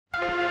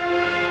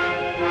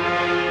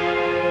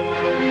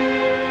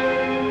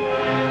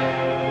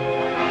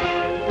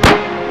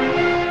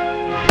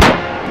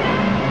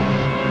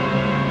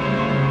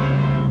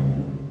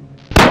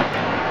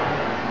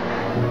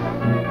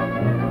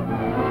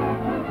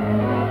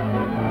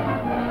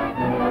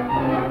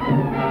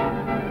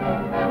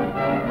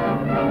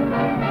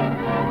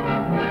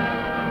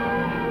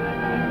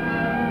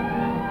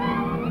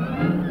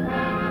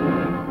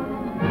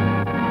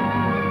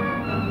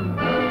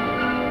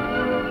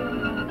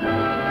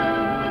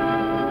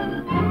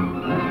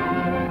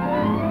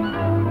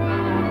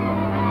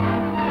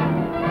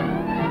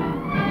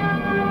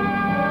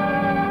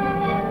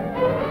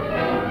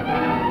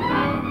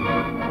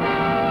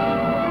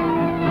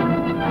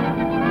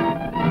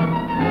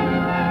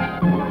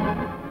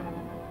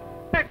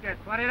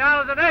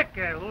$20 an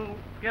acre. Who'll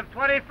give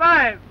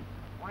 25?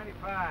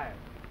 25.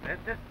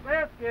 Mr.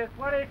 Smith gives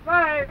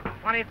 25.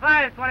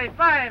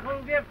 25.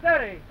 Who'll give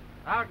 30?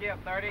 I'll give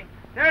 30.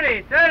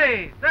 30.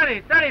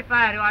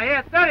 35. Do I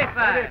hear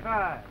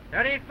 35?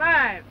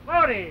 35.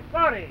 40.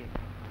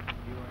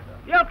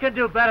 You can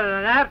do better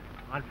than that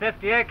on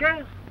 50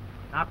 acres.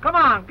 Now, come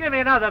on, give me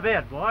another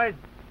bid, boys.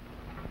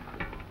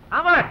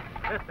 How much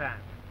this time?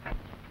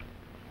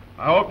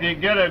 I hope you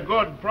get a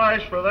good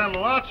price for them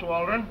lots,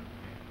 Waldron.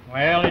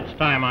 Well, it's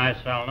time I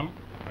sell them.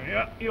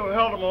 Yeah, you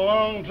held them a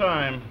long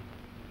time.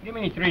 Give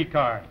me 3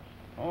 cards.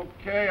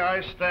 Okay,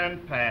 I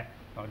stand pat.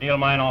 I'll deal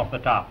mine off the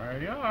top.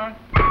 There you are.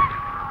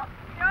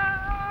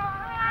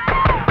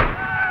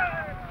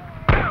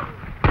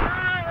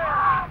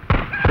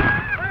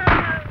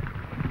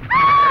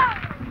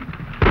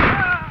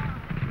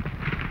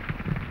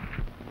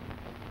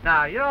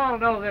 Now, you all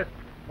know this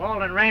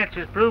Walden Ranch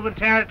is proven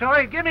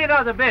territory. Give me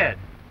another bid.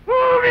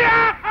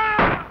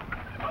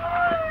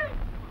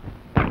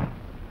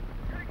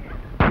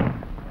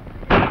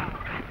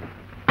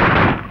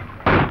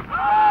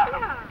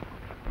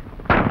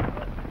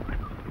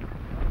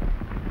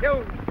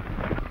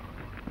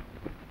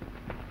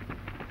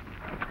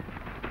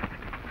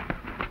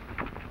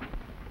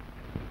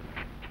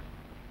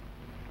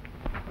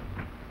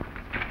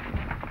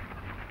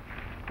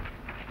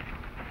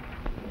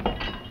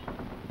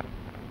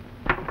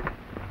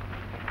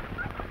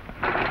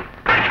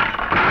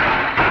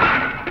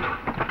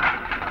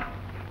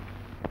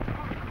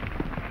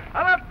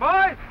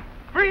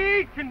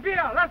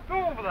 Let's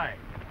go over there.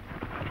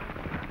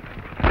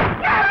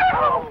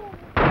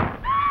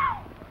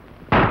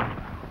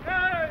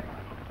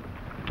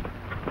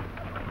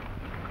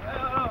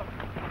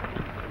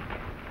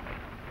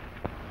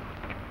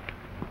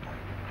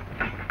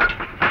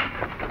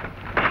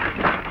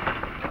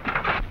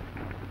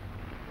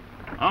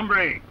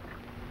 Hombre,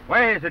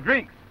 Where's the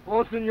drinks?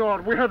 Oh,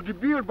 senor, we have the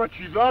beer, but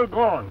she's all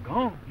gone.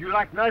 Gone? You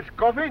like nice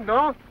coffee,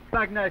 no?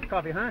 Like nice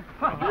coffee, huh?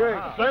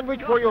 Yes,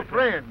 sandwich for your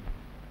friend.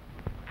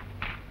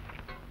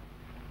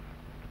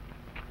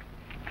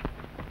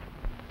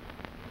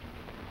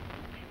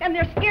 And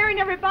they're scaring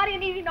everybody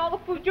and eating all the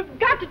food. You've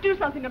got to do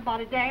something about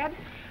it, Dad.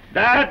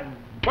 Dad,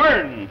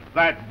 burn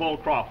that Bull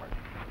Crawford.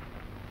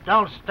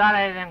 Don't start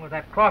anything with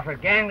that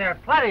Crawford gang. They're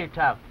plenty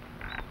tough.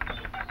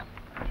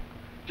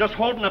 Just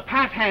holding a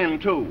pat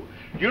hand, too.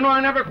 You know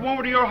I never come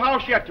over to your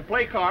house yet to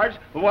play cards,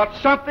 but what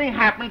something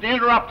happened to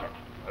interrupt it.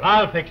 Well,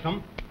 I'll fix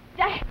them.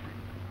 Dad.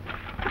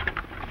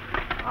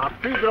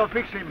 Pedro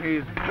fix him.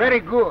 He's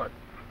very good.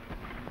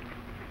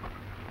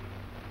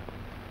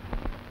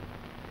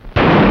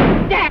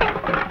 Dad!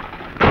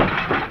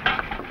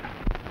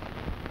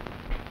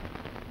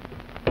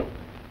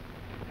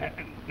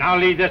 Now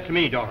leave this to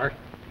me, daughter.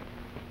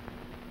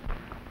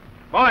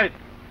 Boys,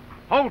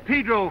 hold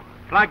Pedro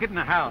till I get in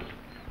the house.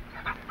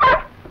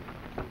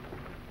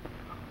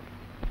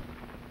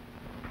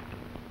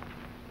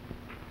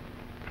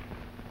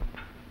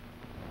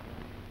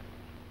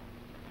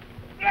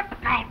 Look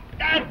out,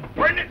 Dad,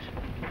 burn it!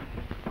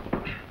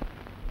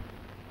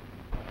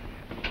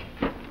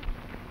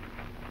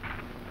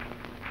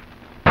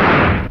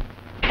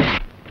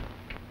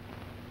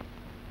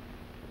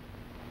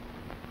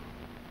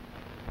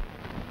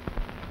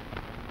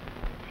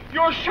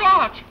 You're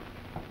shot!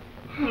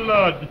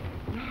 Blood.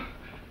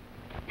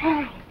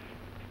 Paul!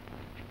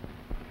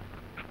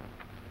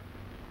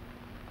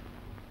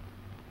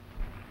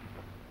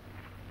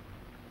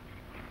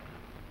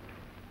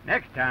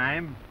 Next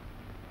time,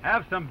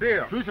 have some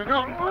beer. Si,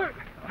 senor.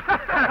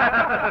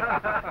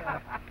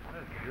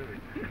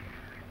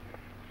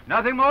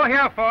 Nothing more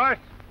here for us.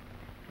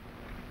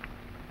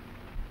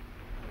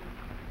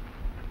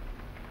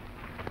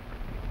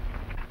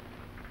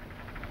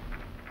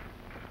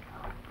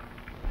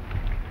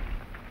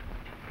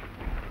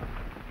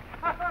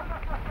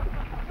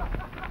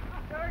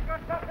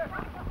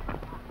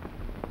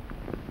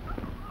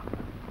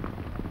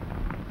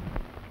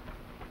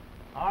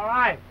 All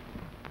right.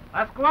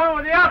 Let's go on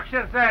with the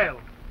auction sale.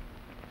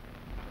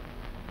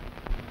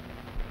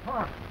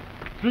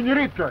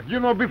 Senorita, you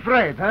no be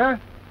afraid, huh?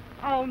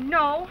 Oh,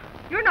 no.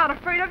 You're not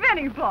afraid of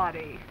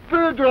anybody.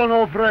 Pedro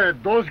no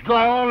afraid. Those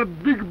guys all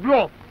big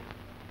bluff.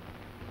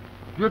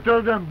 You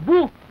tell them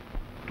boo,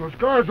 those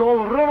guys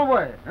all run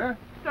away, huh?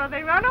 So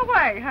they run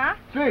away, huh?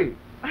 See.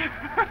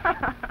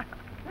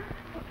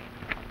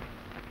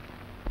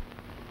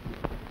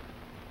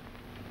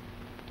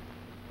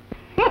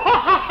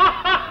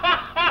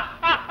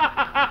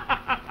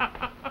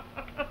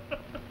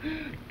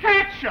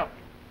 Ketchup!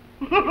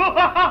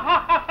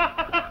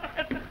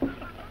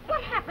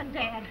 What happened,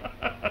 Dad?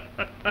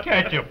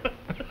 Ketchup.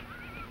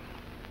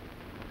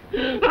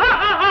 Gee,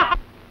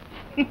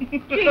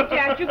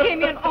 Dad, you gave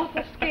me an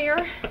awful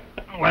scare.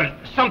 Well,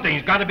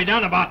 something's got to be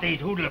done about these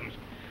hoodlums.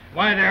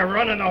 Why, they're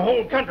running the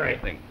whole country.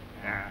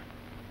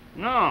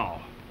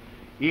 Now,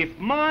 if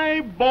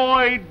my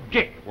boy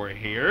Dick were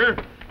here...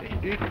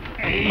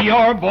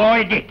 Your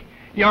boy Dick.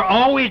 You're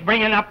always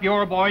bringing up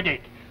your boy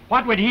Dick.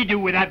 What would he do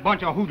with that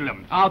bunch of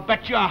hoodlums? I'll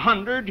bet you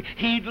 100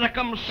 he'd lick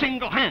 'em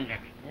single-handed.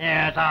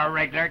 Yes, a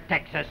regular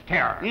Texas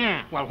terror.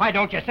 Yeah. Well, why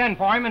don't you send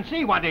for him and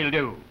see what he'll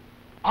do?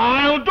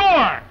 I'll do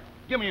it!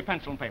 Give me a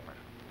pencil and paper.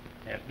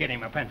 Yes, get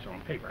him a pencil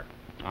and paper.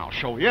 I'll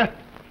show you.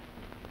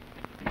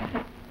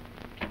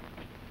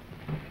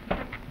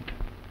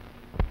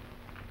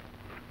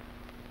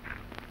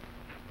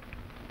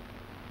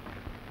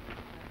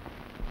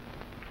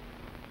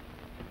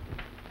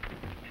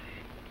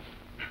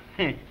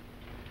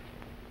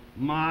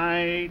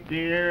 My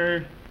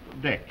dear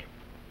Dick,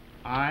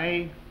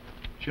 I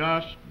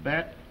just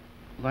bet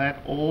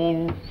that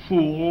old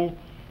fool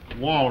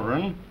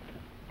Waldron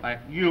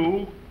that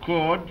you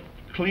could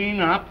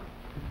clean up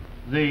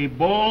the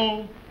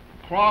Bull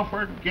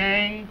Crawford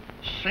gang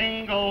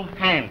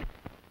single-handed.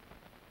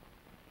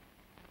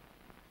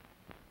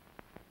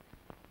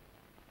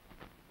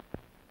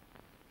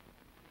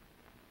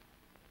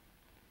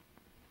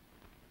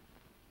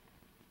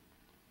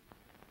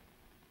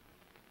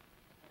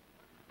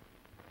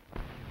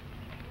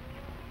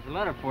 There's a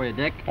letter for you,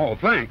 Dick. Oh,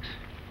 thanks.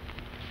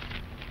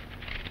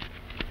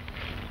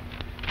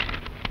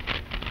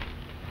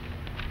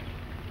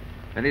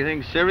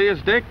 Anything serious,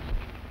 Dick?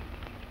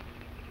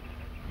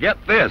 Get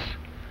this.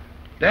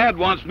 Dad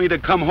wants me to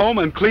come home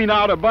and clean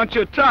out a bunch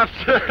of toughs.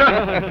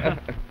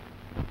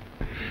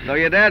 So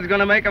your dad's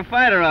gonna make a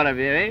fighter out of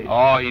you, eh?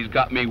 Oh, he's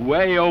got me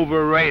way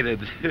overrated.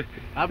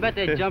 I'll bet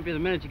they'd jump you the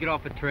minute you get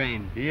off the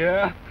train.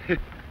 Yeah?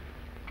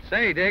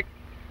 Say, Dick,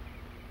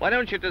 why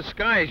don't you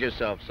disguise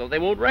yourself so they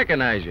won't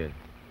recognize you?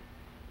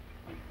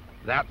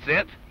 That's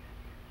it?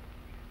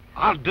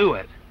 I'll do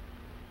it.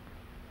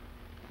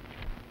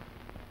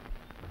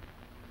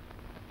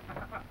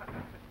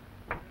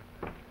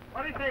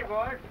 What do you say,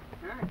 boys?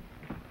 Huh?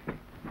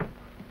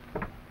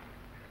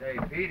 Say,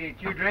 Pete,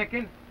 ain't you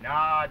drinking? No,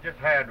 I just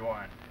had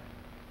one.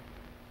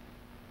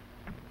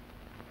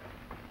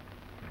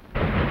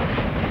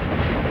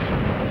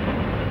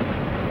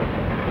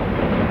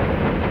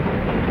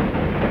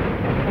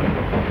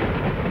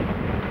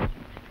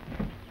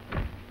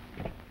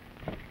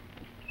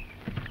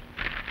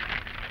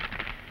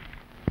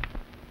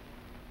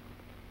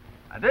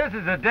 This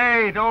is the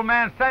day the old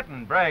man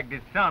Seton bragged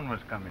his son was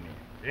coming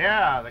in.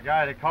 Yeah, the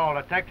guy they called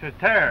a Texas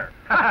Terror.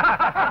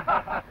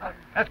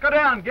 Let's go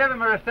down and give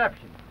him a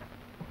reception.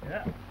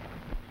 Yeah.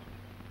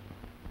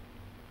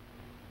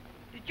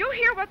 Did you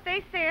hear what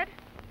they said?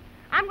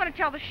 I'm going to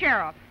tell the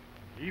sheriff.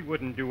 He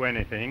wouldn't do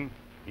anything.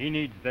 He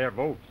needs their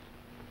votes.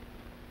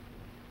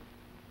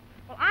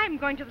 Well, I'm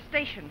going to the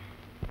station.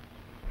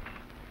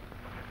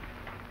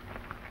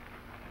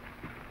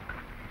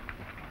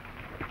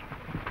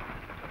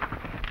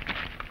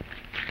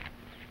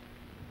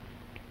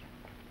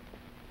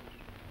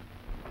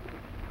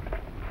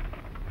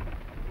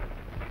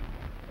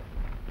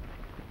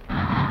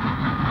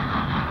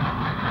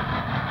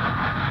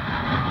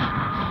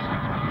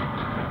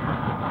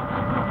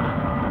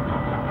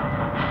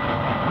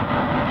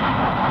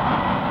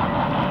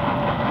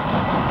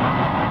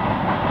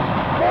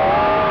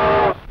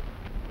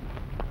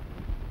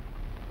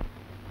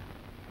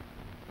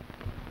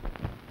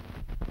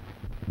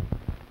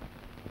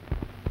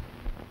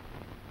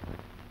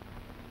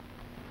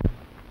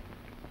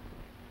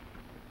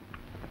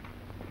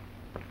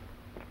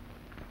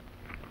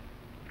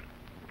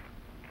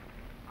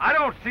 I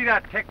don't see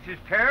that Texas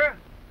Terror.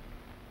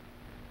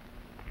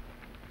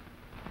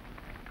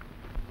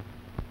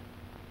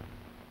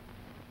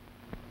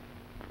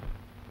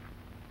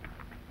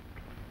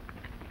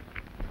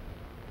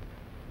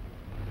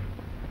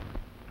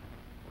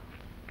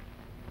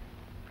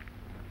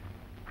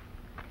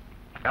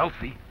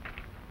 Elsie.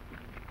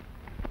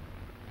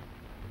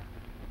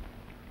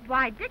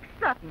 Why, Dick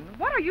Sutton,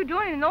 what are you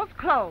doing in those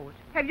clothes?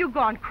 Have you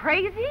gone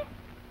crazy?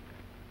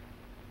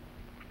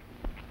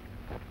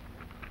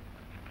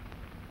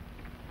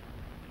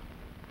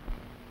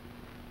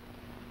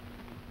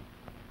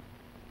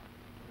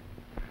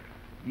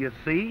 You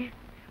see?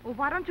 Well,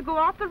 why don't you go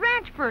off the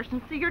ranch first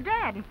and see your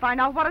dad and find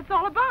out what it's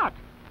all about?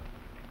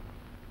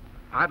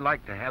 I'd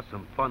like to have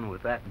some fun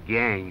with that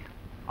gang.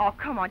 Oh,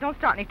 come on, don't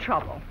start any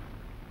trouble.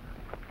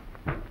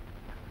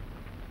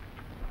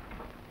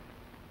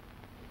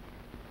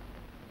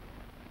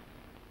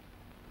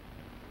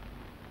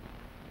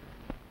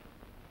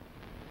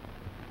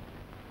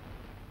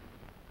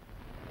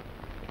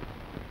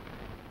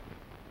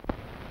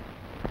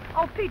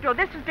 Oh, Pedro,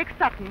 this is Dick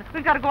Sutton.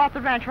 We've got to go off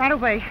the ranch right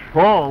away.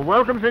 Oh,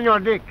 welcome, Senor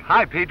Dick.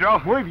 Hi, Pedro.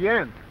 Muy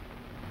bien.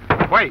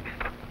 Wait.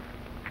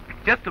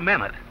 Just a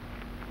minute.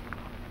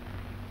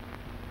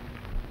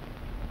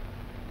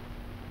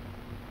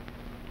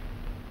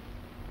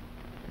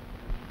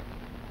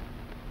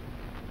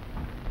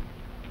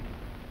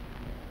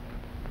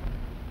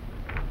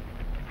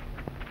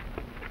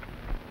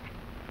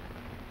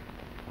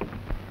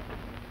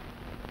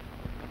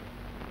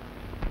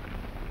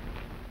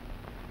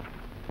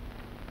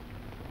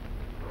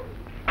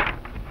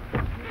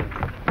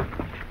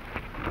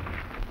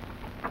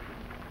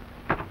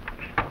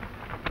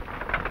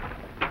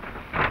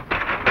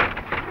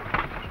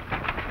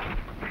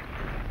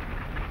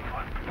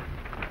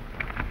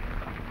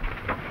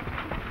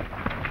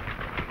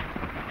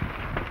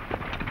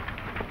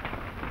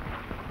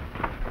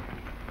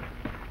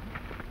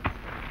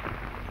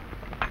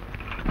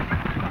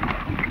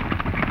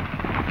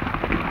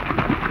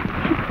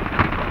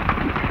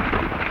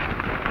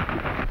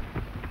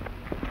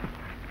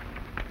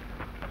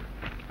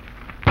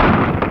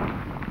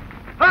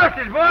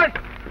 Horses,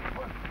 boys!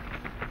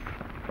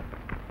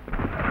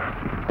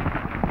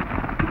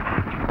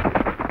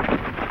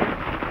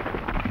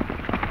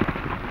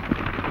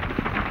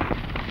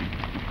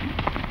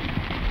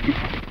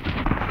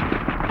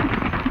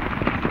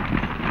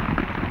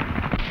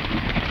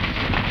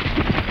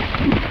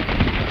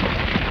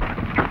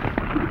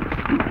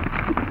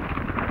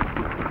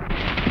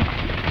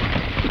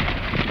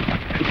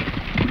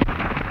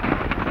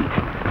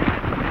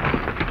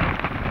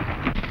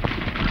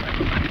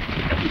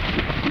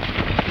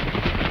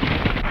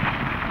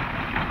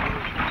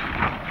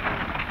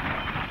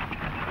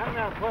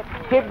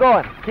 Keep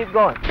going, keep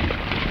going.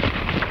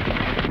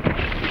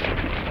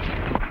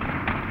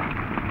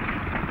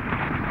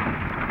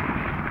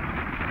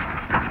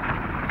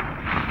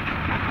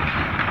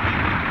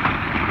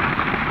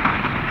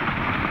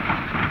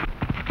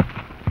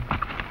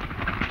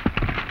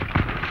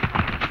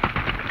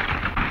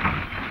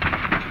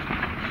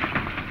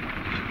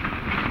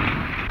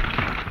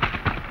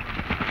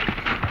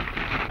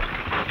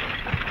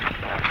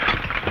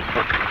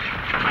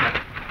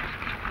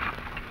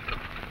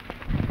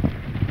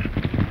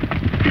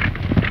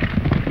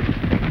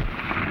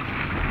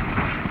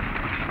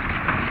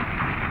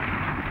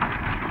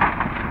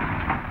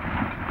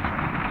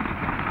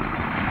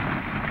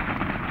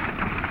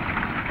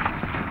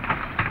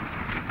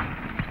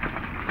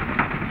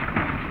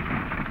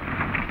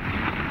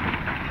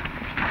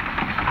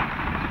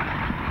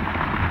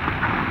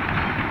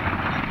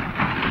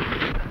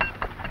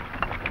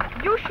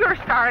 You sure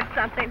started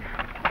something.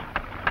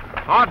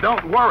 Oh,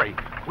 don't worry.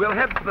 We'll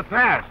head for the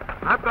pass.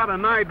 I've got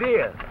an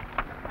idea.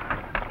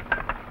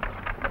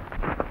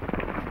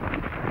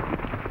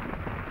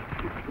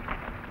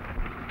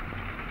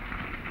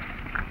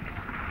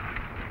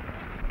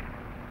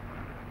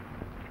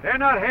 They're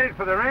not headed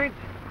for the range.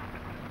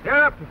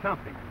 They're up to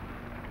something.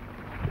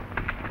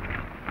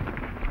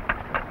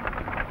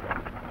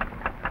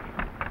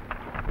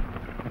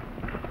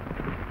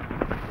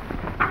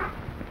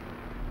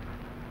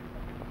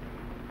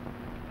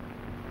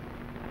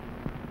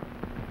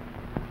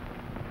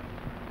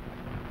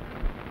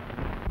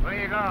 Where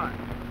you going?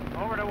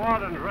 Over to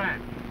Walden's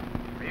ranch.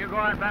 Are you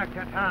going back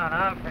to town?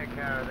 I'll take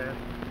care of this.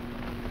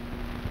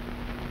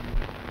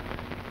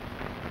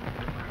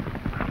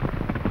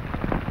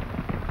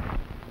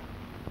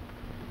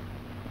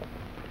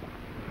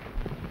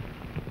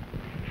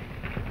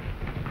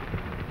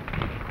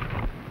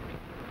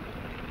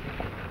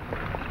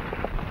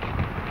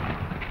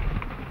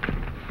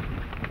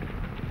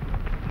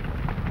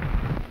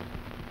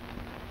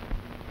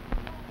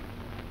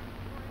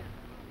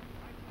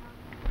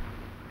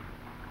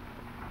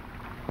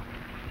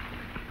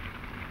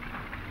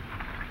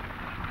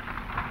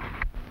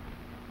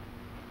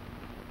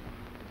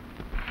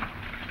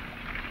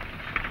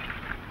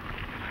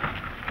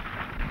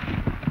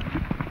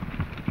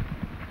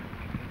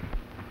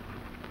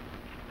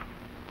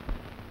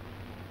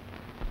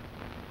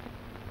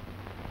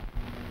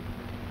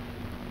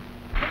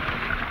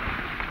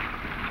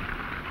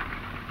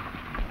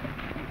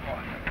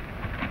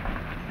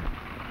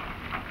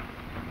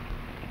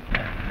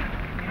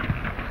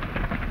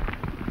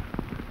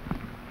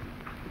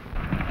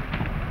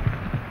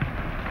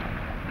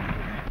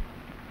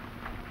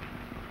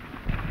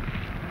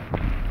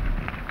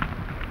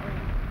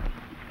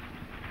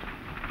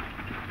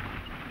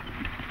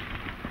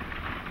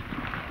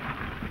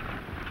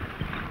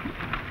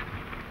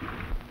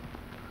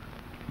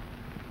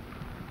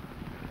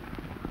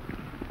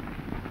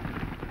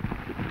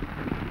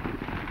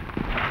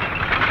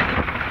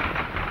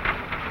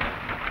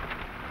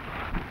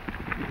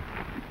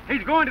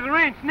 He's going to the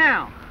ranch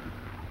now.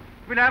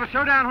 We'll have a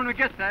showdown when we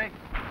get there.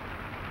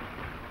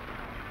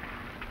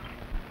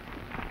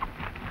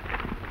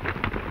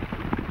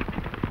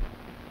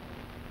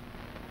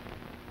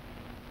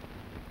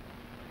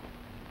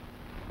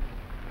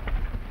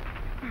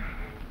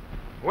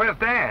 Where's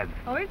Dad?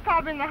 Oh, he's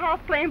probably in the house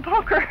playing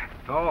poker.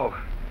 Oh.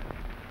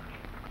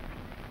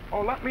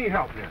 Oh, let me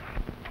help you.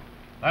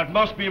 That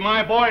must be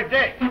my boy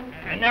Dick.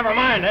 And never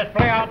mind, let's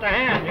play out the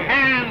hand.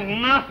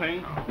 And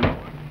nothing.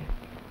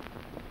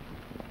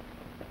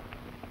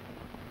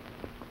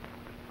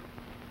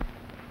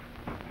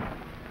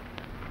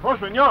 Oh,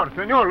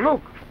 senor,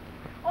 look.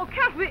 Oh,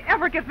 can't we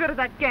ever get rid of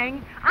that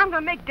gang? I'm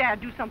going to make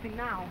Dad do something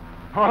now.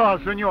 Oh,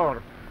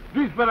 senor,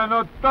 this fella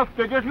not tough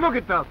to just look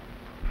at us.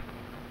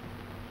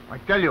 I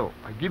tell you,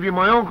 I give you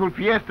my Uncle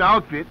Fiesta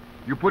outfit.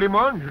 You put him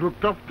on, you look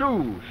tough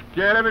too.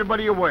 Scare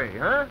everybody away,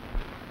 huh?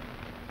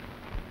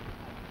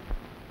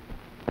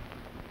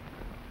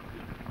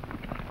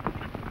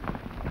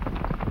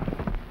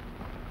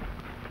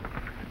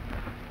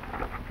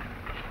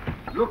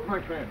 Look,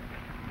 my friend.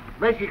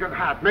 Mexican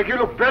hat, make you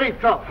look very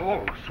tough.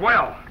 Oh,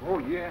 swell. Oh,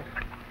 yes.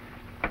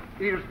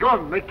 Ears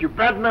gone, make you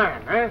bad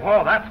man, eh?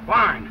 Oh, that's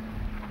fine.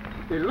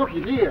 Hey,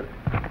 looky here.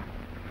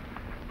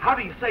 How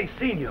do you say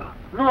senior?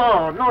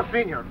 No,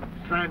 senor.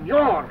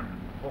 Senor.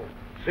 Oh,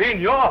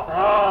 senor.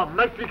 Oh,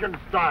 Mexican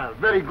style.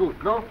 Very good,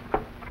 no?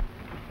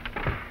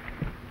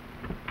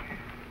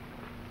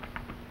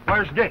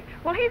 Where's Dick?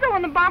 Well, he's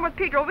on the barn with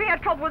Pedro. We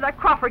had trouble with that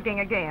Crawford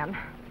gang again.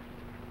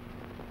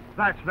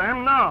 That's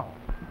them now.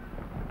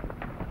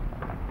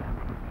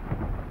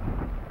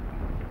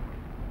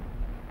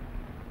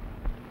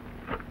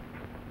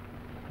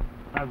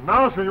 And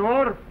now,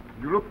 senor,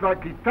 you look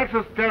like the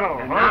Texas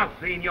Terror, And huh? now,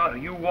 senor,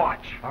 you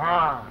watch.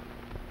 Ah.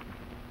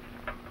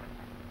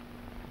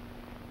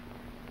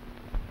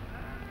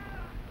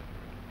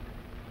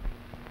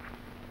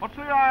 What's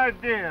the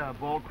idea,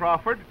 Bull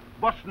Crawford,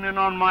 busting in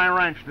on my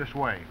ranch this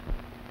way?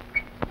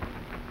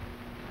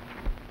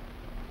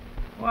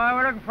 Well,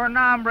 we're looking for an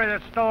hombre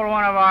that stole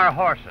one of our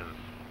horses.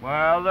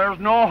 Well, there's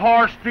no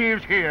horse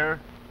thieves here.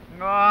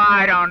 Oh,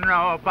 I don't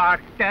know about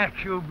that,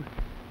 you...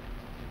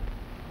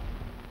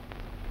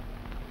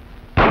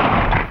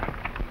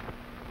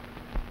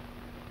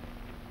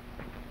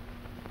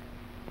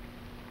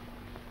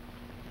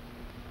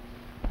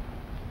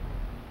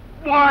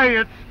 Why,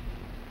 it's...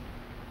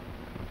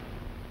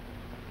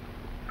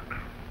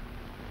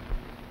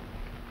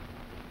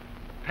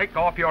 Take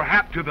off your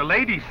hat to the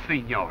ladies,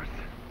 senors.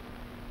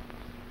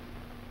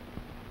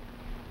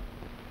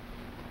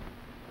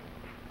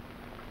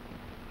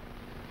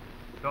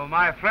 So,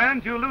 my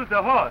friend, you lose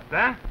the horse,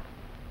 eh?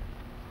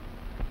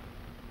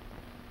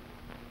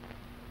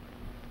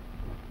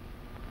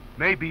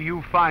 Maybe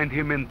you find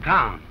him in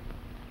town.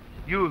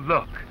 You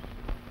look.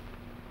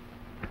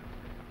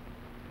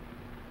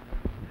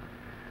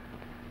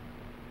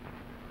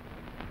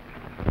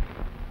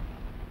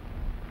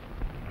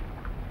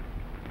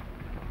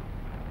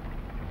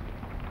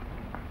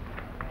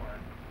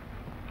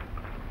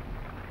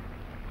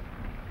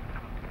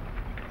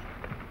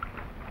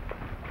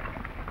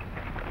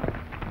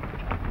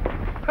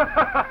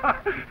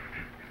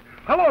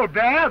 Hello,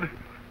 Dad.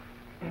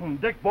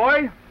 Dick,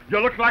 boy, you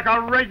look like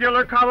a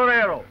regular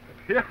caballero.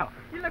 Yeah,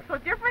 You look so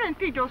different in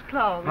Pedro's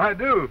clothes. I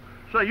do.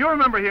 So you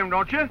remember him,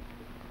 don't you?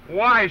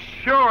 Why,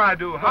 sure I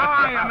do.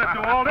 Hi,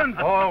 Mr. Walden.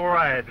 All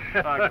right.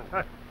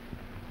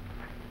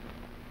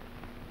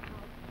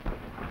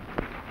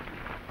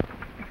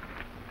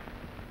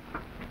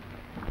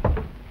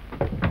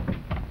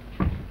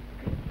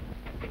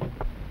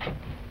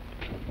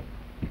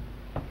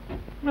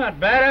 Not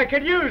bad, I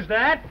could use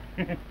that.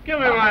 Give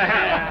me my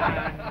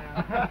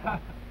hat.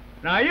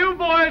 Now, you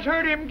boys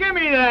heard him give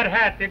me that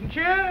hat, didn't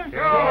you?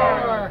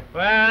 Sure.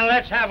 Well,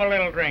 let's have a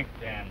little drink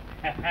then.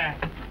 Hi,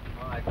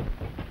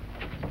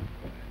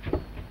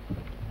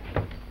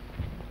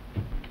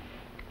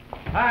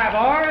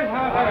 boys.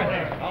 How's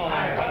everything?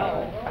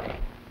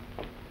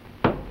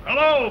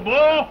 Hello,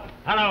 Bull.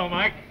 Hello,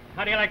 Mike.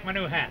 How do you like my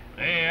new hat?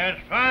 Hey,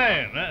 that's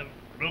fine. That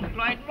looks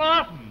like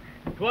Lawson.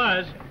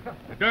 'Twas.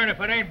 Darn if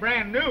it ain't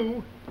brand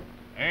new.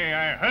 Hey,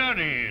 I heard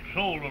he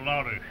sold a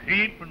lot of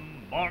sheep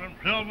and bought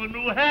himself a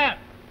new hat.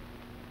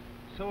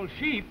 Sold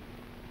sheep?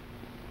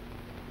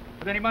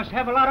 Then he must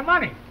have a lot of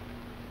money.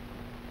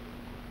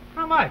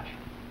 How much?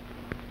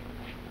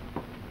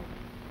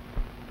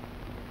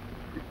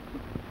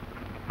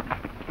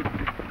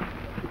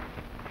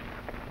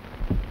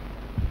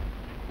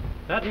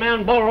 That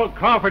man Bull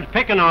Crawford's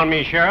picking on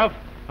me, Sheriff.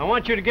 I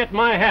want you to get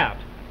my hat.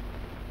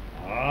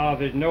 Oh,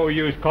 there's no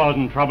use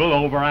causing trouble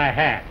over a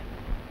hat.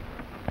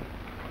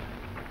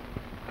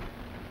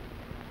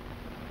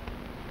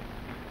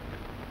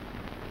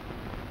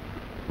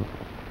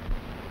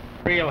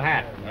 Real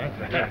hat.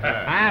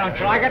 Huh? Don't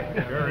you like it?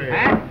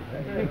 Huh?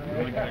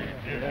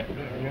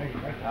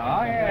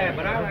 Oh, yeah,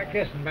 but I like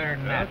this one better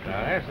than that.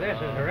 This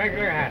is a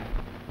regular hat.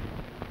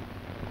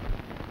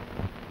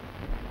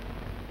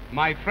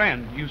 My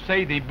friend, you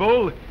say the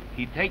bull,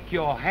 he take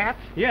your hat?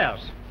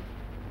 Yes.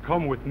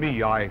 Come with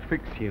me, I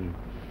fix him.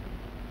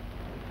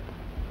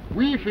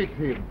 We fix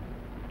him.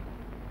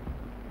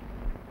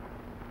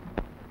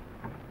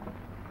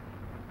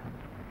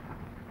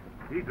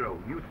 Pedro,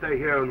 you stay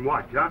here and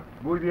watch, huh?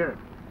 Muy bien.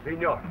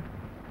 Senor.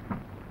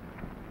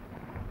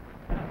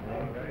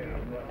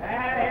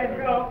 Here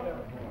we go.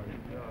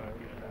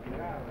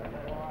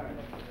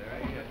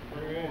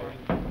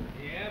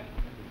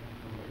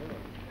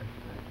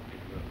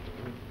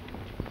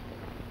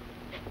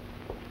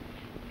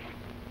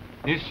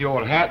 This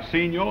your hat,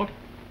 senor?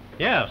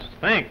 Yes,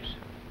 thanks.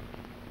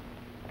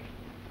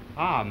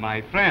 Ah,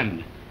 my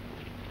friend.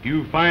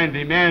 You find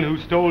the man who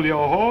stole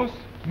your horse?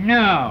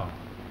 No.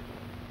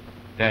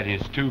 That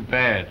is too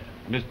bad.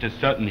 Mr.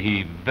 Sutton,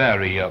 he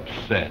very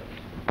upset.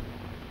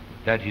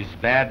 That is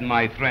bad,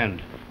 my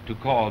friend, to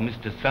call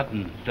Mr.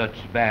 Sutton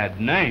such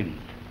bad names.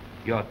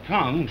 Your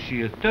tongue,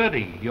 she is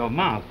dirty. Your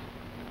mouth,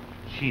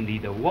 she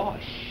need a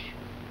wash.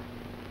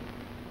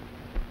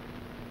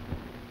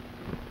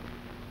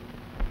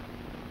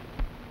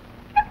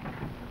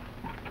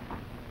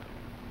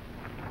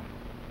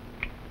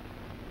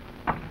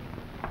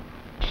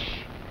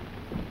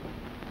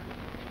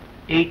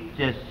 Eat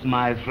this,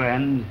 my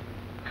friend.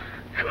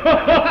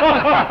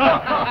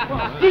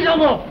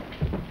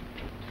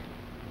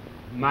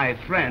 My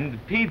friend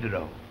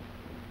Pedro.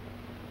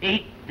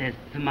 Eat this,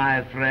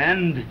 my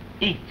friend.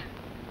 Eat.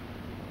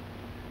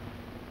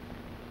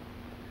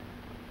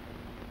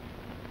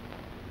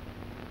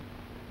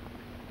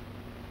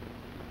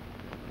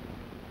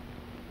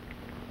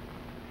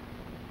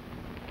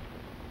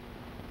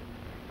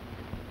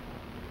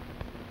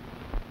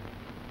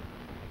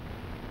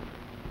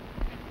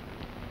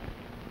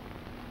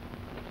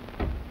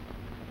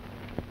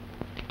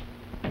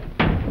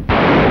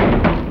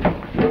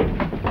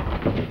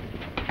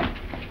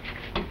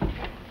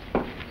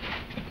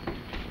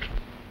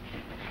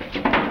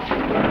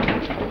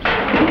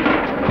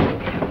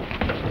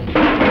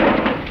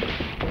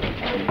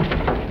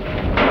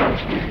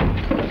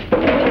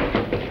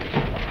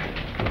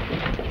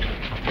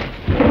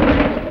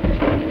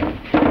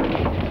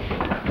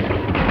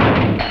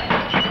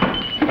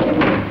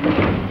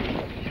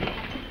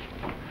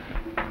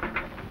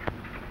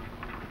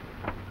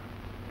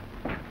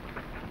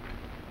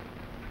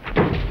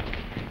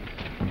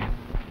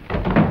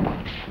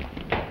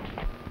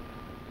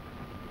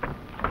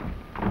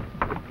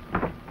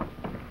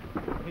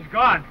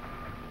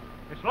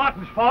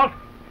 fault.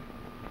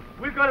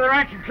 We'll go to the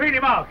ranch and clean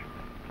him out.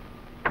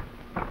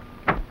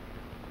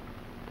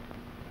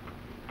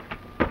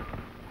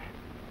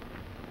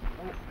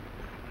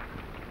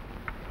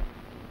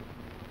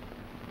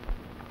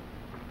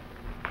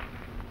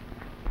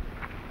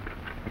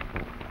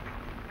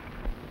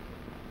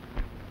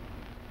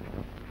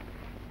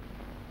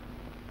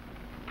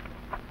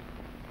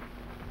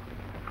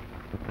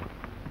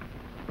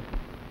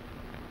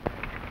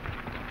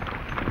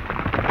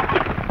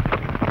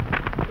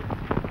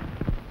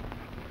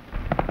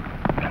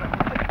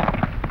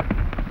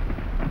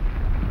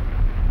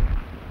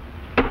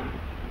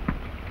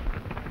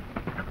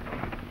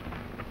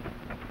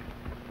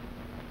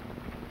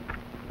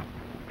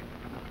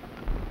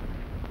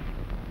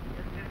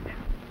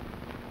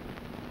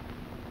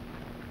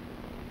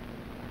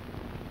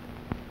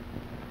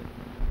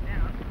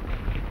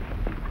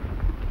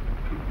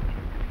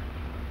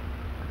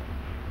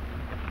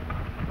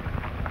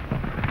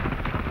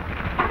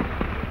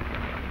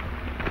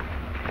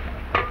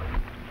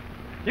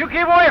 You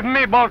keep away from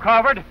me, Bull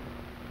Crawford.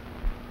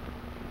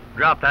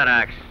 Drop that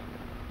axe.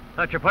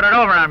 Thought you put it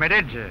over on me,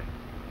 didn't you?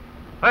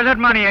 Where's that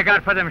money you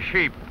got for them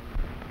sheep?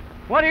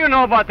 What do you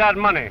know about that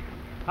money?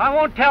 I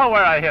won't tell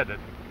where I hid it.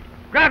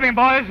 Grab him,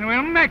 boys, and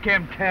we'll make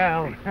him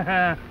tell.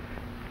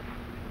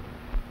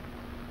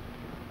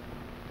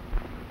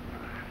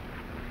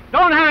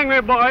 Don't hang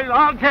me, boys.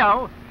 I'll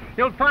tell.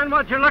 You'll find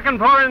what you're looking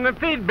for in the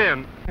feed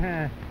bin.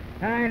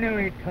 I knew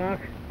he'd talk.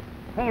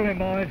 Hold him,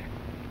 boys.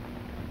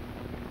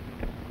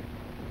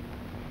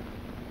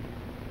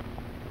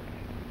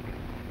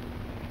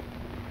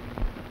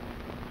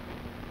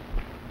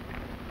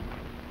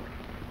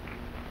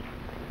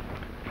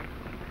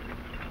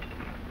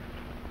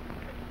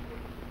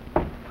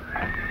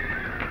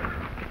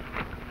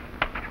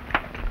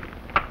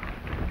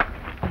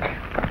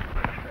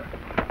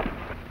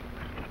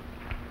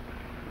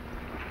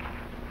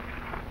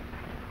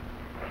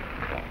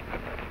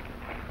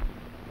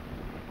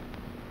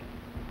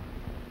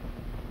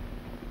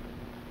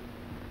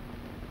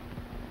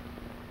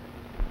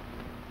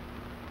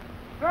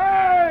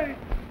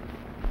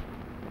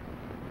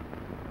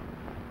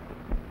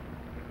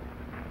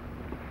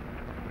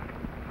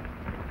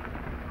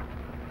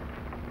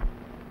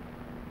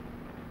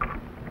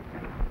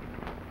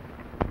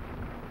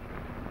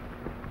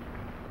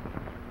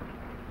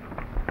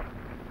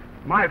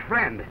 My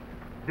friend,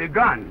 the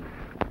guns.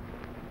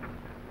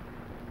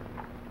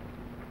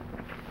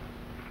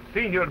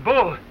 Senor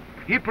Bull,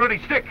 he pretty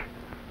sick.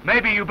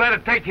 Maybe you better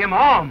take him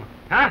home,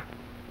 huh?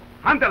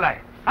 Ándale,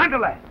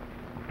 ándale.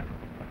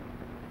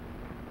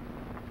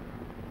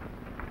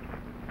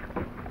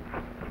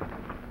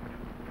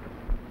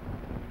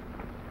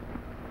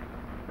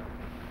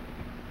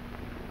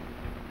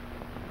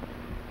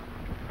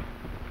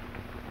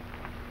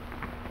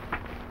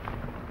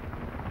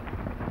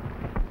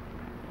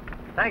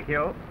 Thank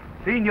you.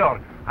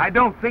 Senor, I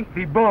don't think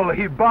the bull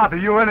he bother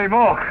you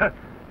anymore.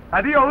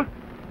 Adios.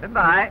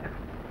 Goodbye.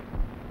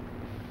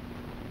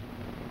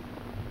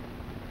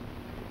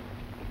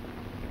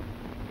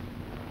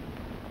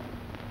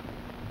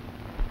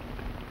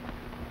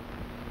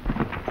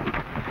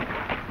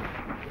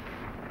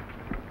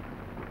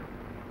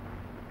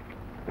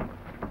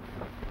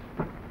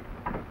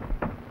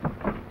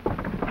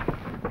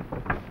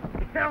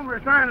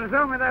 Elmer's trying to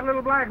sell me that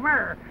little black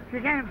mare. She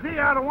can't see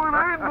out of one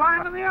eye and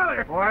blind in the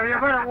other. Well, you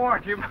better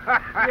watch him.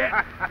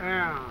 Yeah.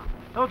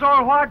 Those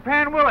old white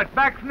pan Willets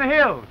back from the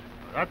hills.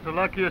 That's the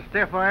luckiest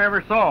stiff I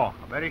ever saw.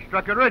 I bet he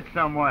struck it rich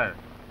somewhere.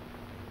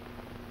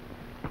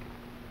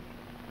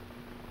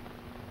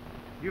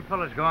 You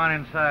fellas go on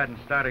inside and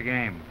start a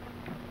game.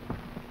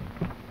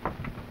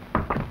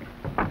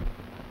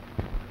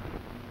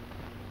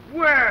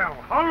 Well,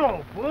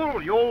 hello,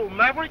 Bull, you old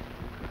maverick.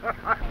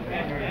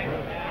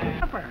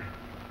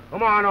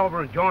 Come on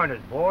over and join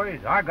us, boys.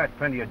 I got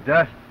plenty of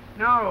dust.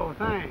 No,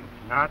 thanks.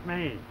 Not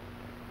me.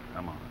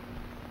 Come on.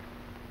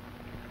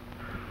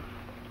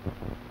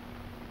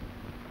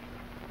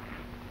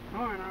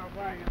 All right, I'll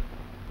buy you.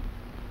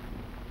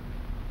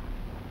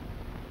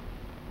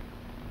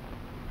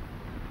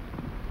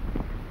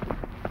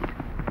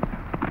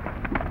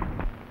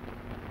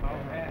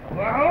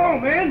 Well, hello,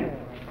 men.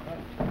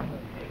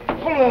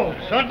 Hello,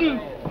 Sutton.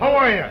 How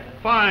are you?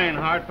 Fine,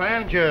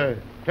 Hardpan. Did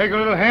you take a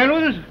little hand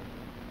with us?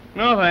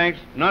 No, thanks.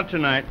 Not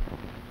tonight.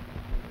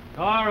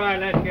 All right,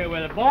 let's get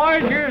with it.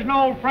 Boys, here's an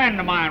old friend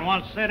of mine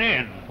wants to sit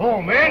in. Oh,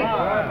 men.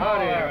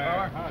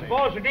 Howdy.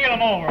 Suppose we deal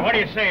him over. What do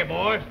you say,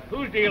 boys?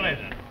 Whose deal is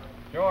it?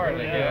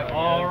 Yours,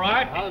 All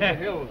right. How's the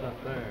hills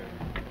up there?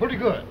 Pretty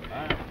good.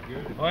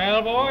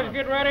 Well, boys,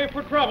 get ready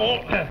for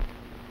trouble.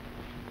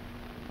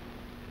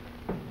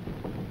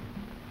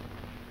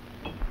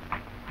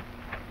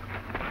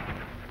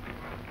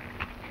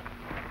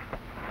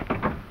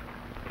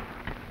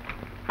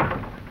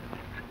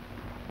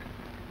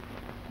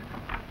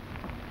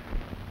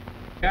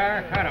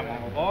 There, cut him,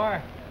 old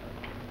boy.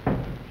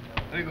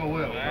 There you go,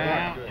 Will.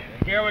 Well,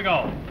 here we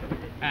go.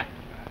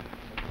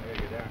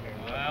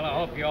 Well, I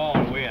hope you all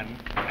win.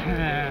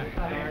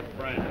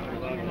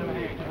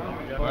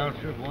 Well,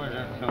 shoot, boys,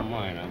 that's some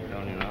mine, I'm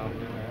telling you now.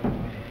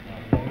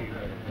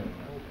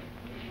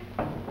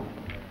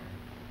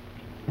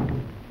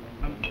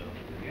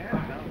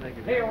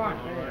 Here, watch.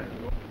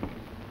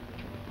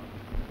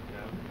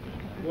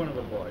 One of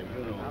the boys,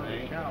 you know,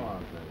 eh?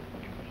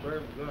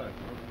 Serves good.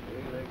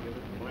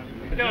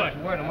 Do it.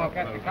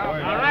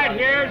 All right,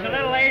 here's a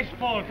little ace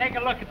full. Take a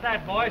look at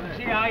that, boys, and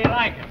see how you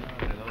like it.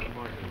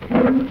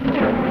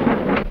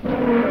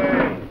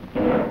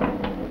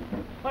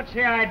 What's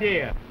the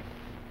idea?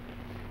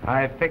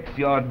 I fix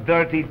your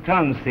dirty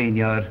tongue,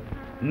 senor.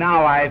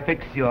 Now I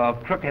fix your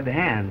crooked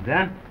hands,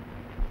 huh?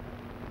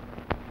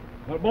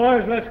 Well,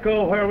 boys, let's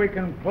go where we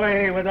can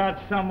play without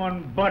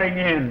someone butting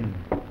in.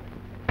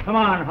 Come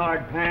on,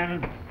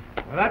 Hardpan.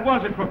 Well, that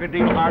was a crooked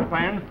deal,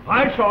 Hardpan.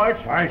 I saw it.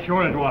 Why,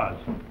 sure it was.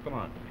 Come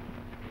on.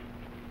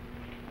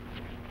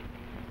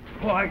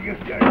 Why, you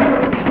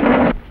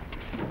got...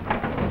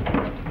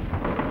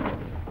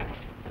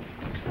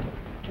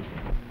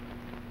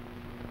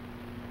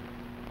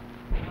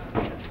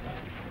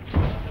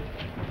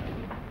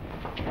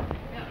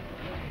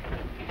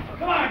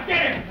 Come on,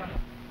 get him!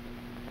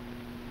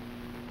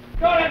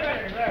 Go there.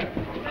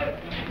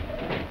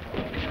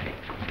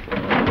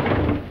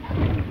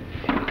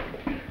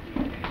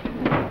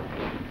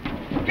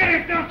 Get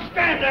him, don't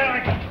stand there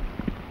like that.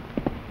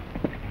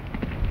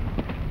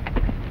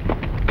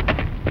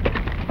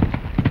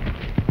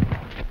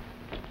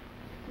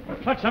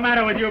 What's the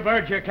matter with you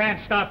birds? You can't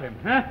stop him,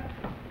 huh?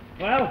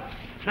 Well,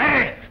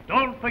 Say,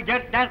 don't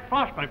forget that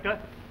prospector.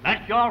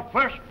 That's your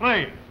first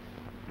play.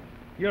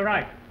 you're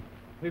right.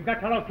 We've got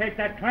to locate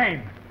that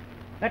claim.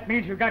 That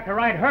means we've got to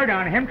ride herd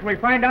on him till we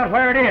find out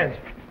where it is.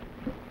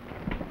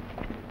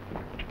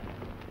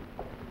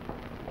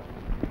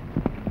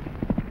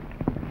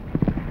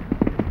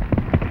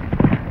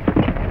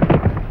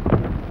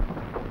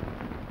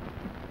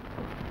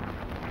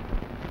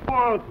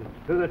 Ounces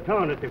to the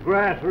ton at the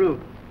grass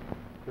root.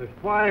 There's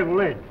 5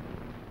 lids.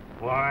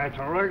 Why, it's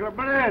a regular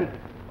blend.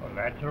 Well,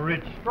 that's a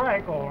rich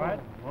strike, all right.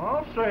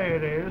 I'll say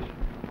it is.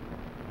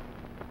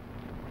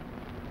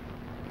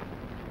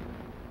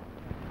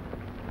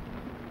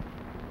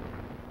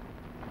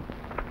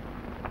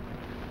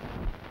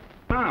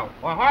 Now,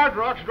 well, Hard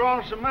Rock's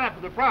drawn us a map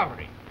of the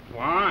property.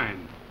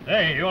 Fine.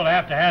 Hey, you'll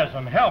have to have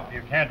some help.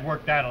 You can't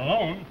work that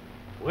alone.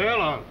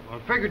 Well, I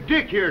figured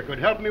Dick here could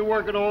help me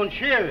work it on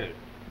shares.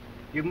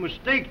 Give him a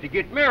stake to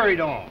get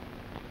married on.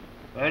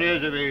 That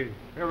is, if he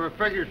ever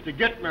figures to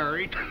get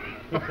married.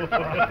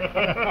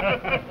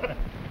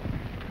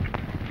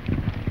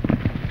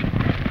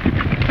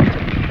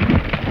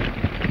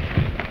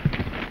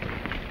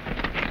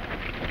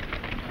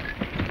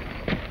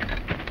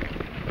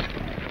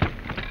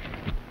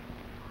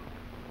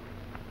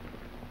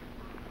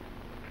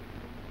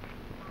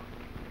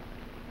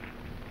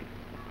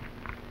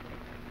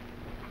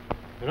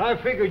 And I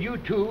figured you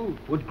two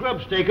would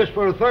grub stake us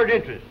for a third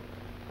interest,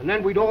 and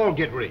then we'd all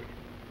get rich.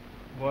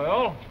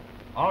 Well,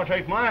 I'll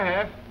take my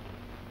half.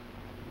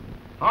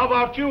 How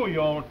about you, you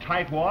old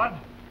tightwad?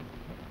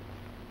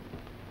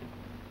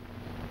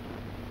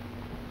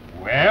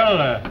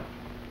 Well,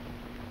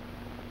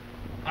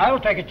 I'll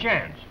take a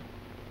chance.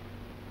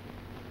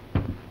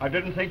 I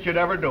didn't think you'd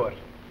ever do it.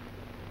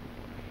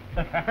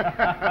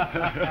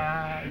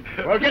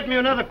 Well, get me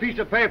another piece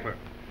of paper,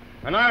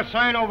 and I'll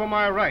sign over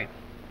my rights.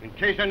 In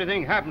case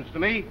anything happens to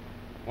me,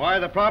 why,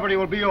 the property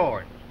will be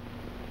yours.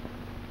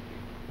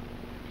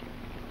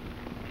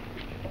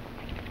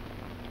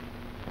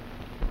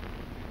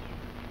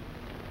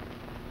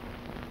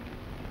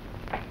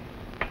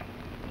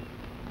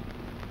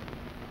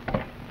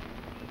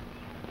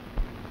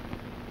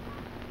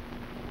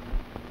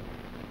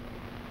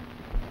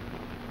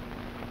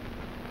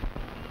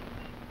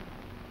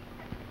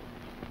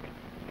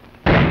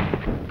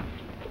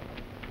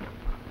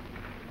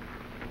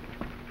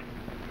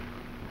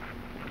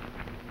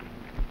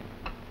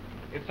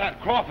 It's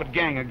that Crawford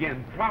gang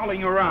again,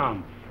 prowling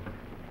around.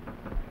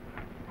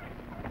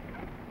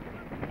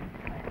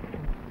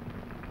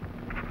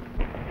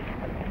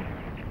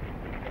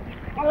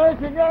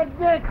 Listen, that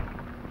Dick.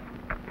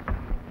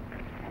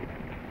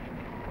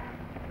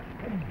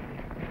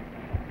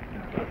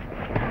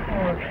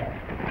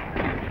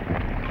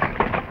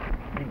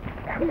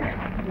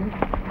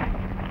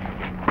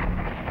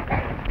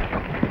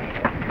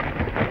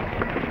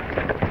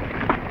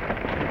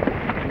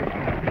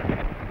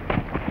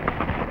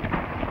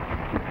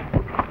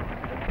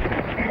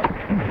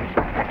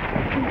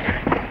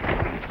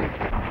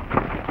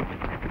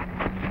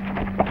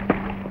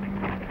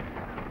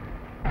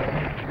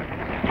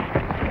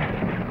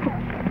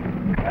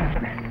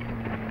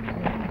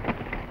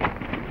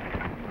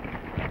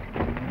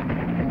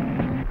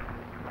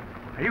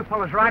 You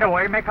fellas right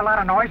away make a lot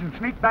of noise and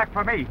sneak back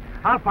for me.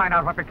 I'll find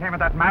out what became of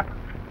that map.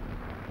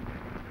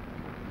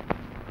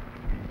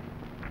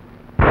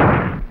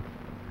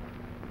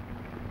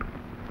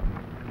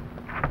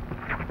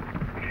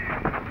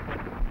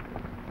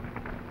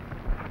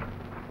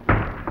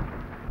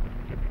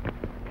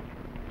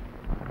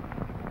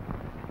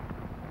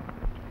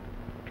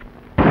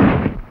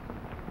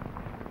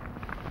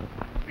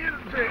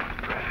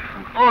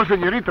 Oh,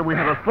 senorita, we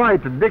have a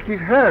fight and Dick is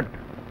hurt.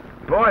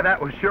 Boy,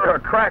 that was sure a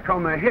crack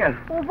on the head.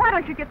 Well, why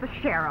don't you get the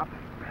sheriff?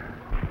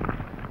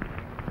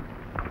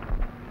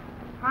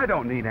 I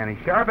don't need any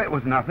sheriff. It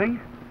was nothing.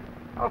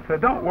 Officer,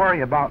 don't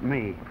worry about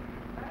me.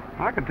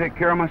 I can take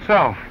care of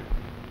myself.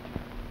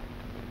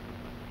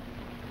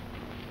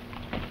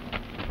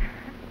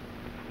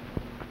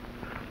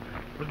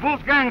 It was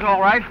both gangs,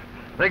 all right.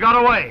 They got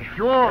away.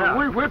 Sure,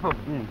 we whip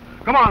them.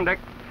 Come on, Dick.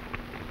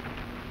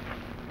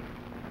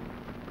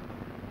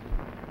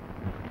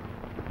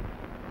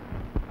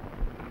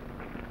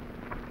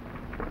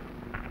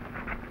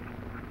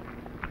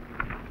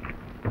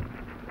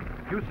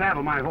 You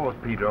saddle my horse,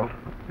 Pedro.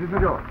 Si,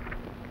 senor.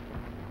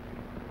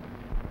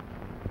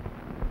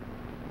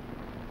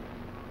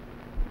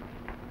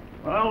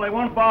 Well, they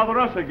won't bother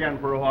us again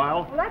for a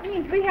while. Well, that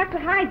means we have to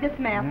hide this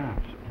map. Yeah.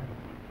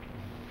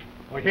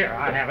 Well, here,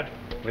 I have it.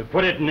 We'll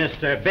put it in this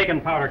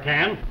baking powder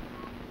can.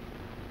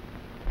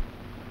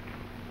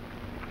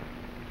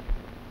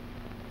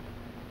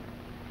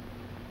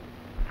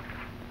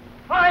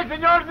 Hi,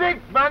 Senor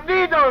Dick!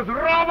 Bandidos!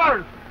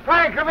 Robbers!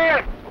 Hey, come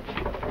here!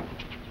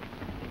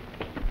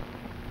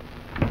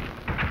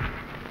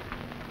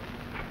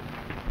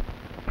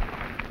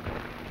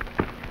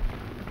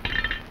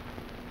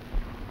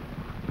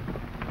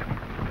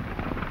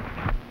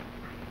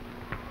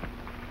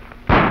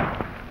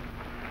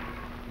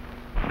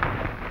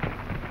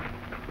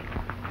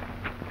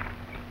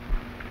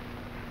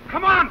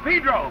 Come on,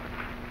 Pedro!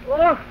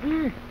 Oh,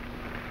 see?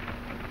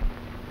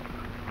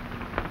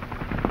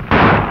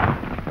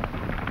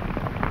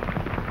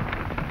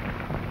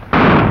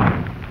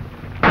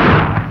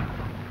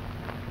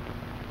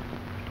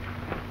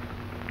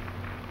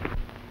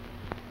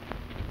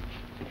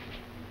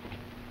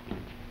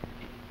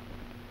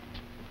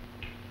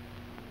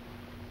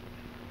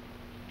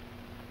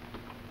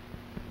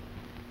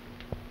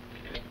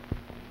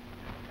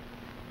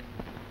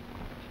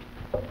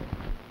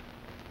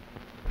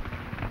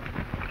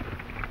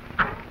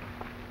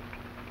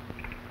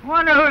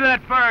 Wonder who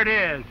that bird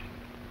is.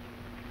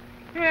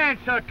 He ain't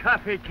so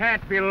tough he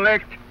can't be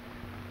licked.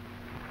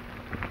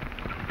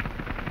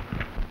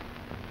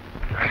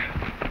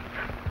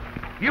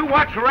 You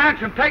watch the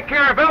ranch and take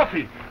care of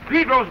Elsie.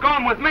 Pedro's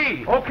gone with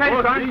me. Okay,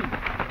 son.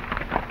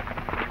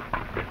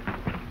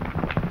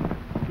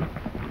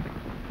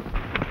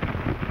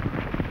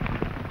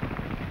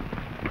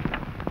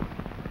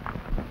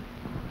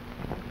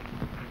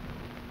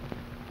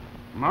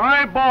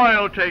 My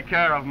boy will take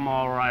care of them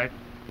all right.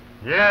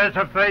 Yes,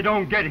 if they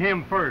don't get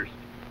him first.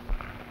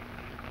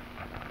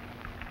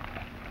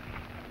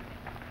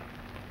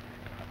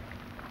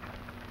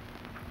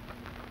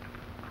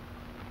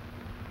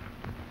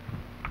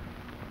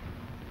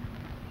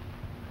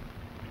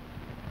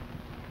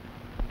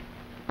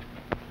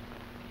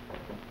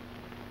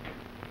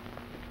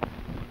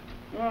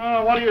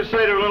 What do you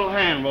say to a little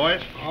hand,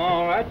 boys?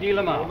 All right, deal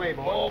them out.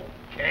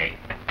 Okay.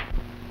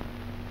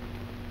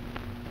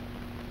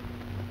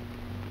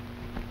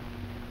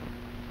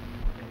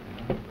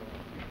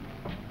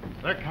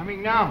 They're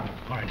coming now.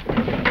 All right.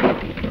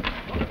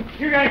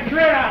 You guys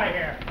clear out of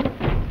here.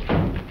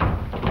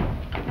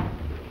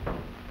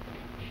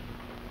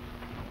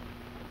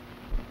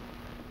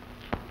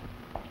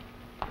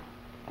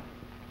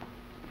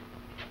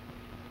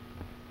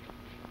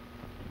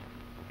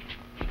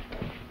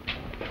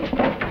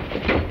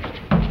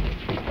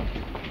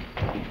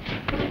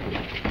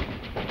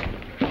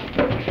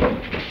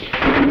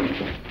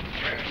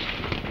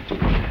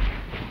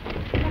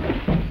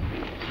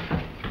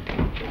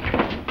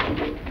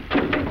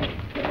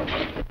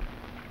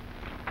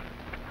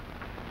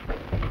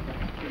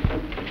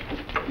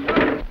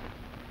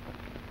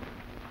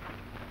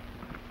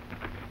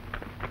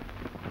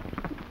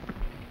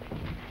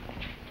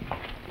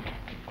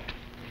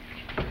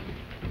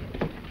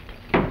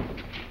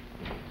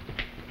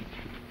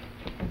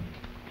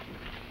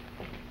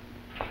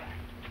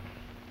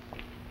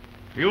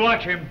 You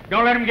watch him.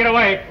 Don't let him get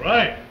away.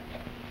 Right.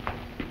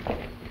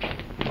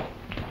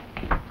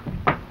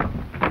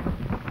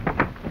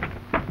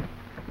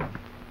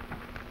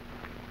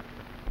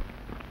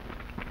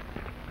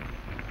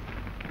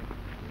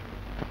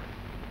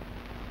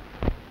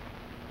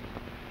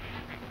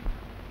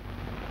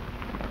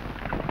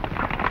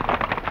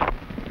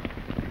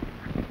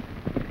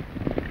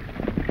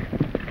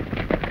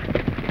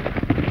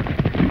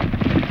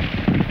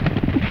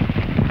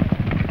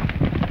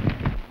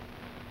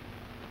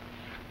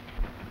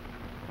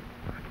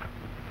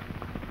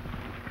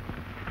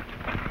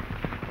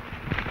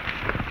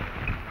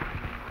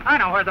 I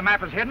know where the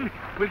map is hidden.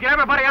 We'll get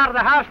everybody out of the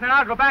house, and then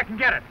I'll go back and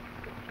get it.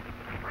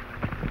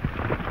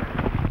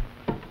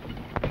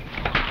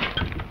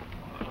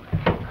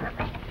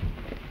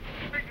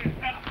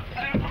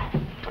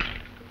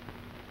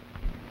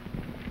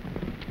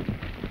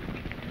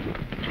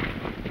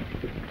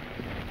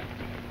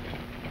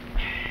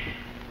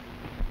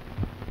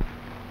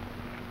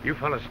 You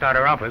fellas start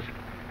our office.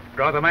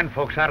 Draw the men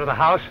folks out of the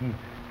house, and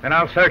then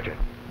I'll search it.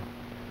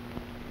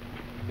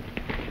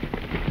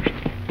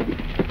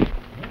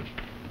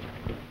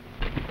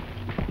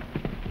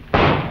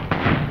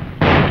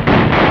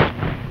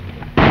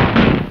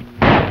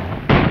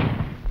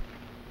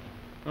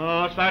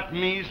 that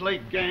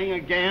measly gang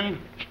again?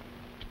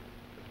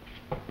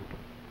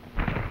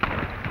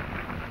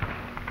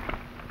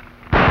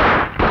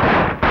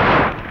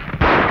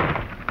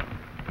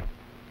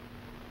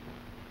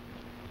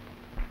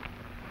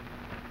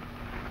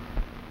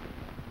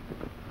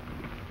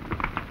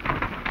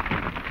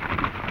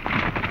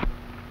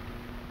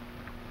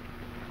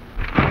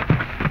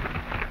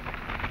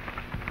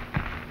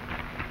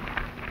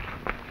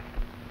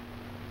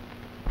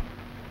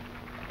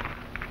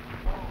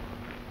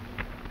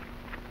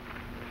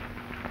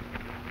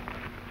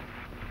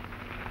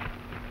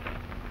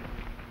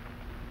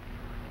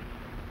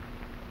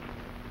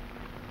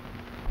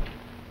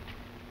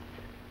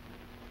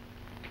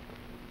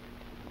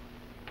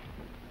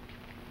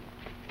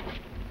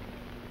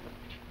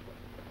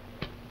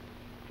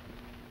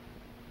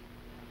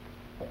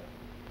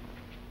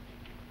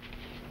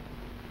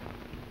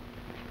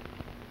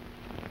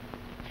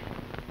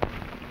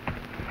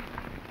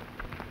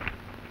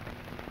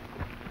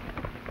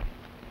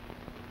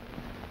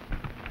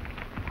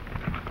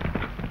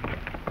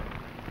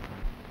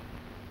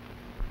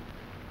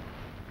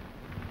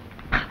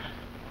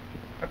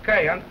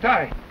 Okay,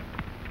 untie.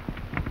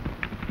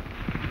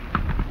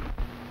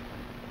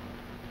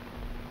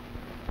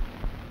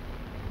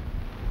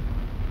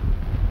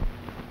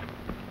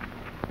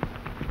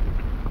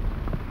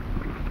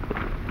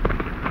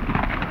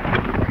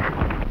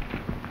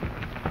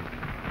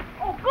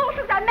 Oh, go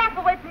shoot that knife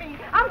away from me.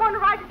 I'm going to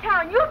ride to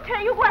town.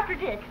 You go after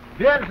Dick.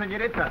 Bien,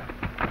 señorita.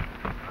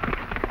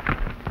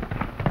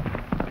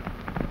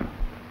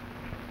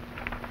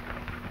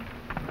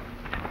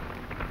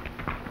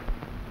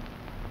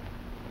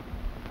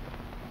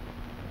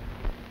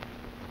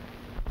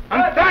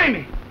 Untie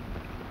me!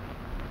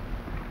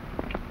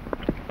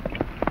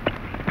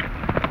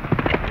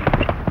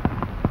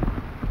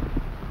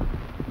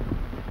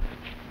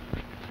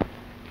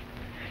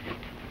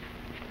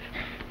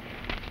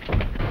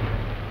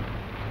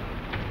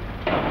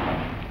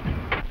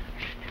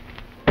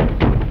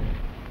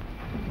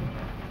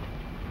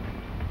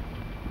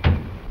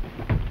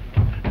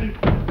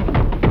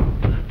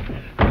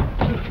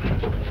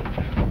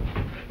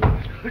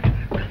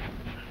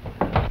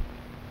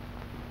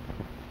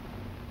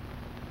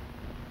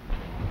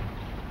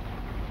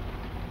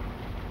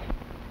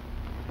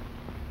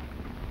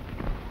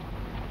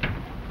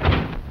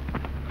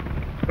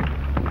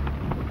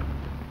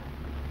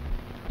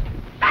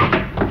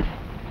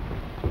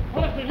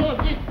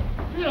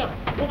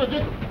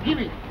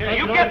 Yeah,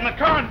 you get in the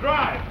car and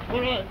drive. All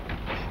right.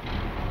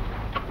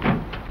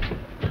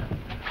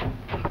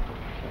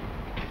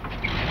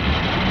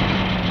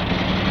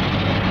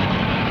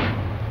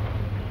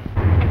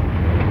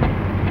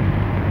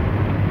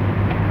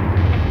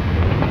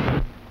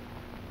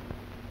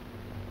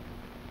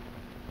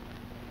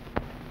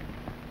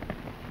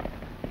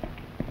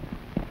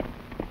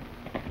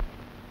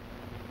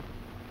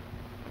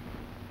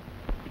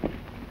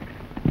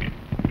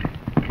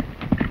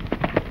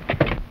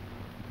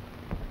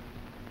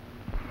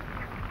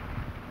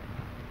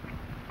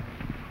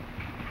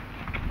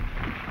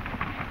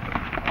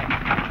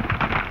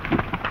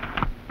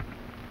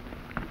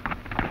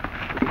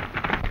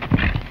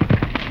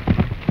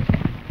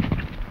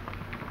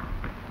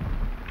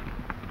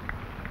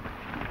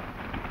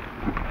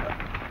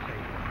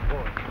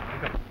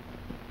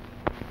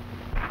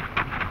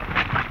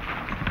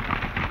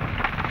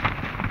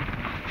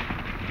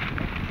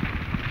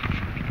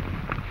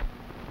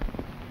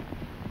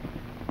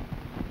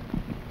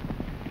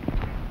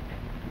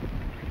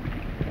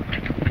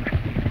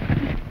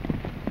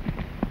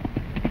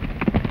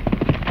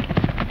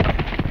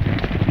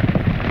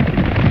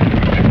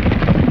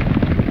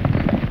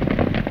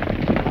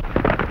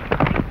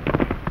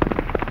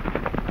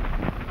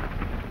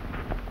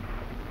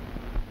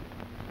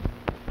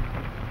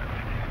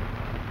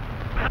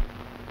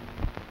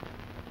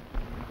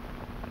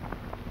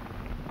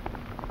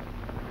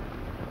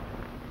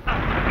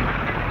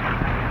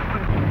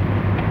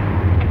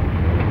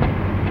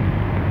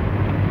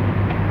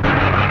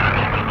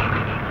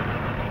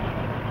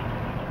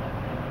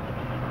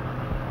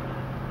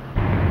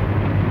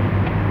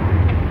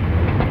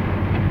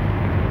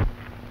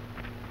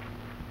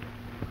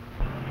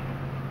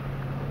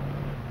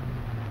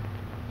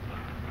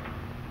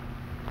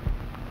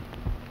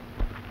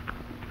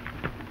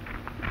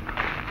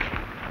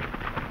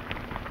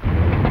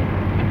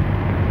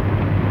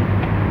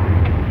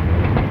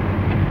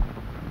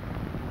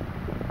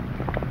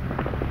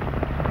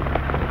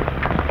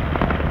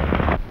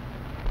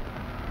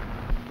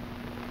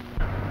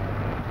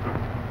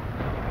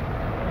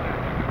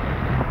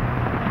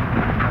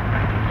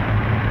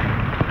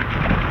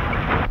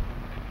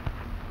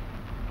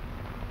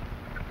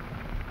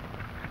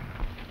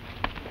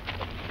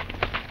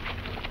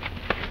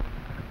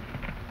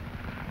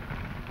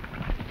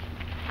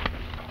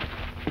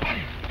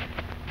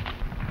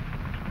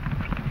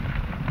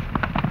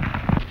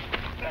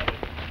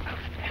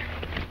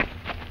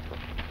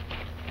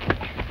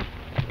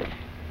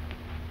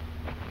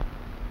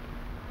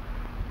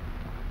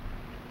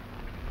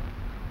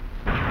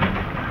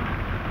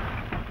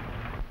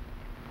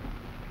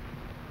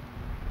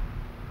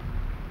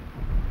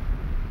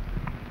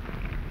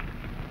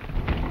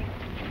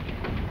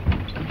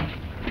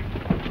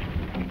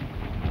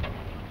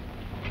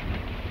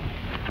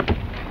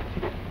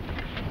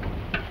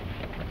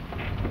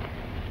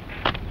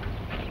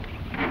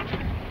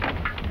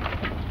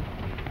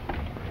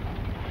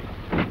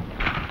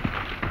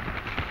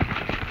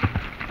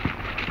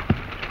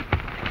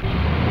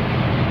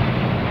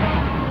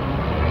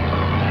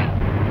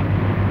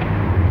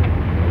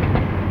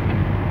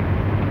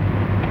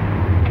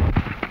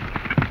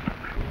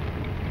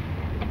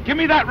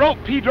 me that rope,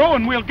 Pedro,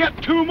 and we'll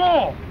get 2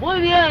 more. Muy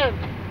bien.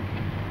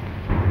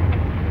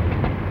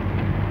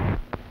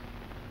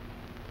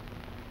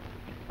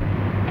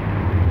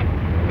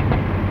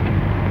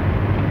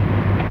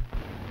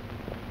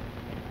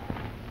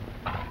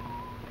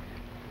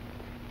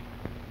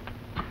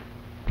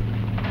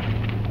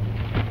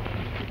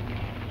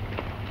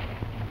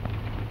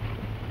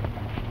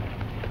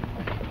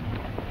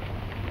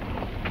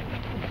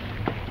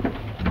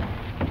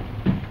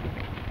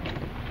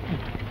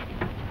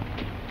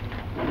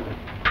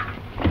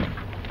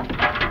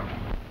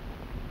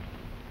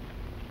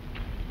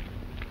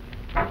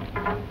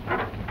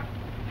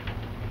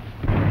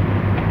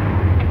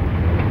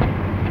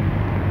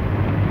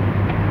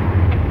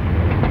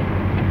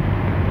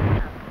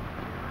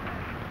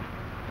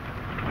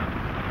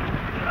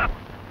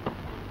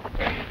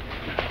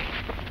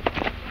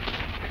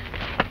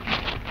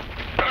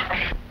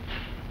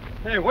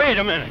 Hey, wait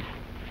a minute.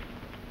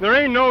 There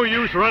ain't no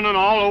use running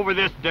all over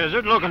this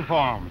desert looking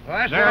for them. Well,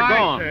 that's They're what I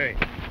gone. say.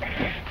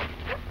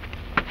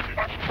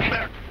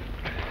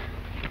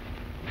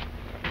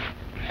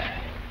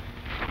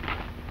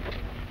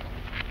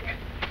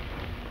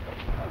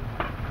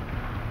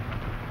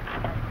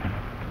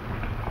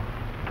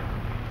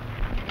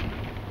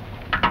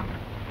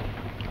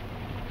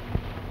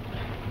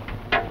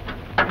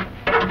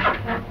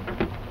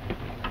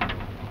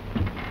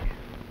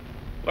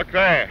 Look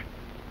there.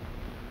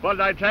 What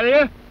did I tell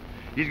you?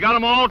 He's got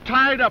them all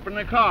tied up in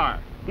the car.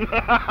 Come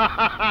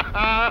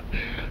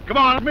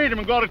on, let's meet him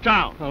and go to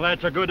town. Well,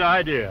 that's a good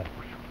idea.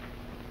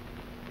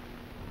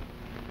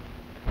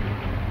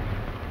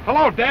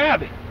 Hello,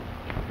 Dad.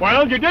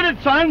 Well, you did it,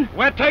 son.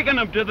 We're taking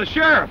him to the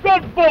sheriff.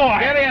 Good boy.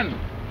 Get in.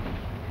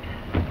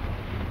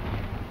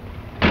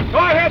 Go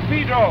ahead,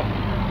 Pedro.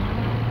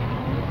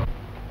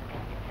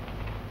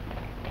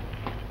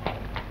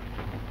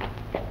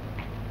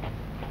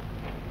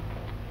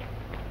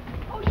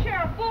 Oh,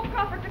 Sheriff, Bull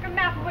Crawford took a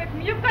map away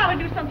from you. You've got to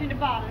do something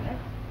about it.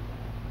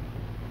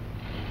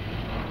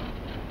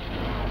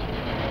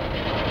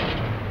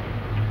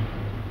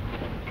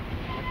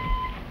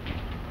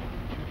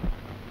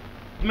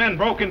 Men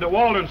broke into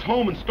Walden's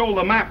home and stole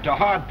the map to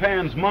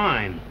Hardpan's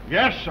mine.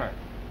 Yes, sir.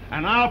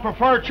 And I'll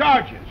prefer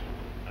charges.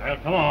 Well,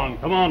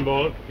 come on,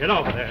 Bull. Get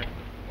over there.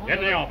 Get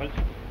in the office.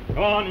 Come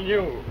on, and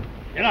you.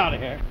 Get out of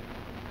here.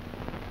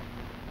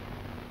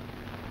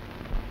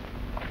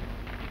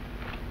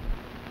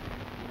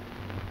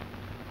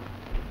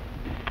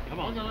 Come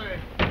on.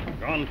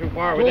 Gone too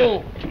far with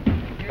this.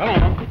 Come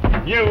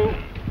on. You.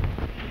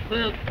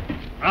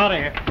 Out of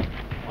here.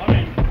 Come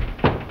in.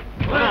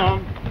 Come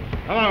on.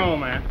 Come on, old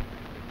man.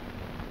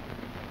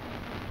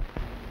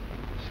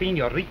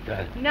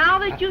 Senorita. Now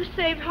that you've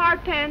saved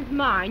Hardpan's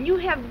mine, you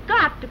have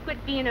got to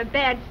quit being a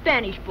bad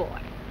Spanish boy.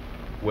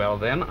 Well,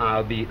 then,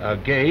 I'll be a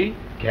gay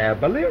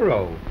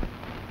caballero.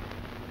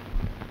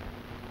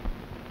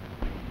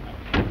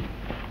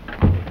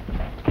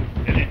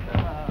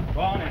 Go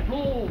on in.